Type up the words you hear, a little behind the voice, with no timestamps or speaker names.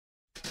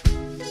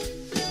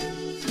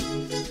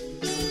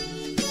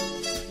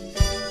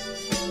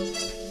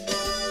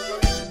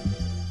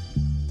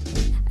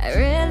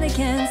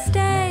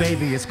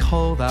Baby, it's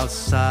cold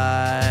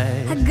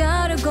outside. I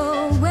gotta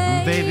go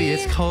away. Baby,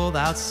 it's cold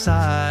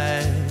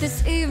outside.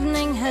 This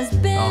evening has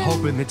been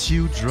hoping that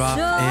you drop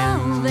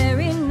so in.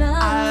 very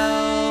nice.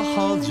 I'll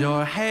hold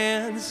your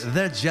hands,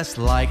 they're just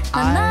like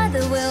My ice.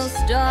 mother will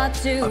start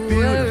to Beautiful,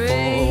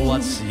 worry.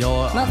 what's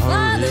your My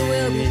father hurry?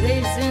 will be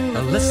pacing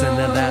the Listen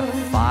to floor. that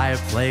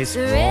fireplace So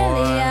roar.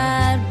 really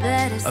I'd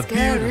better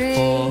scurry.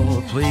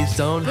 Beautiful, please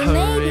don't But hurry.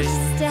 maybe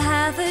just a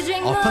half a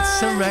drink I'll more. put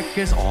some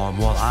records on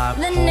while I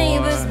The pour.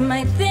 neighbors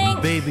might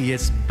think, baby,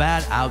 it's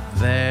bad out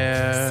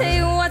there.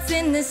 say what's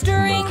in this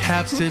drink.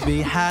 Caps to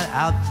be had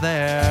out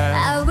there.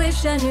 I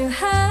wish I knew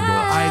how.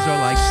 Your eyes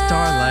are like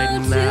starlight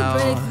now. To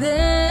break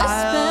this I'll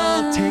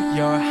spell. take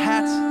your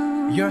hat.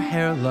 Your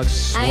hair looks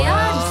swell. I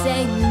ought to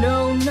say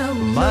no, no,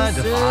 no, Mind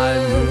if I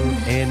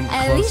move in closer?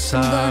 At least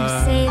I'm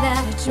gonna say that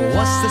I tried.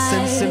 What's the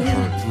sense in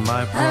hurting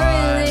my pride?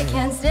 I really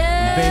can't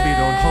stay. Baby,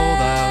 don't hold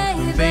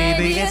out.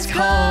 Baby, it's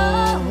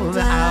cold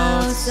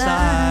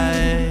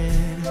outside.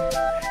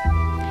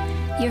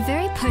 You're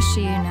very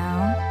pushy, you know.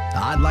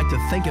 I'd like to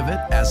think of it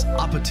as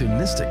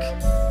opportunistic.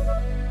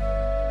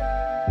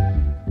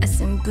 I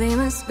simply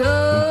must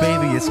go.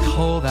 Baby, it's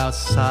cold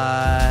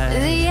outside.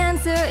 The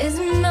answer is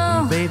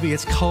no. Baby,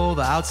 it's cold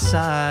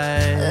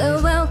outside. The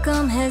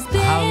welcome has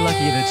been How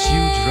lucky that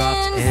you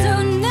dropped in. so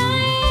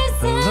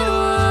nice and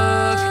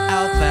Look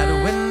out that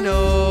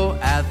window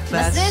at My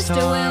that sister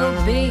storm.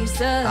 will be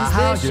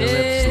How your lips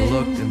suspicious.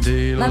 look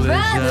delicious. My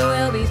brother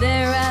will be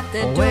there at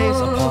the Always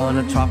door. upon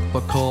a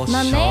tropical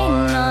My shore.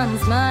 main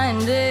non's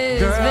mind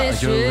is Girl,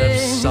 vicious. your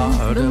lips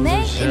are But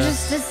maybe delicious.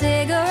 just a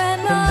cigarette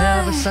more.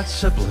 Never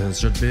such a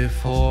blizzard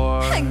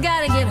before. I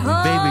gotta get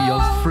home. Baby,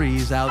 you'll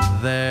freeze out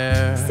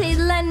there. Say,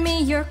 lend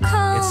me your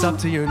coat. It's up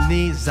to your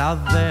knees out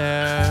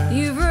there.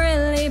 You've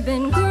really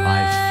been great.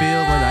 I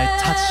feel when I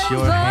touch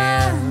your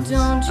hands.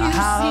 Don't you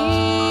How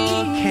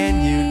see? can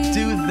you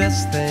do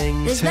this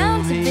thing There's to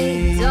bound to me?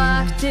 be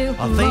dark tomorrow.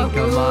 I'll think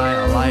of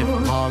my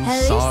lifelong At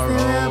least sorrow.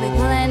 there'll be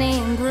plenty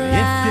in If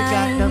you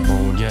got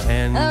pneumonia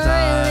and I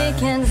really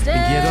can't stay.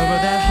 get over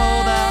that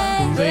hold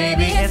out,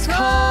 baby, it's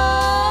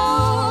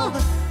cold.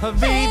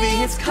 Baby,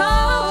 it's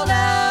cold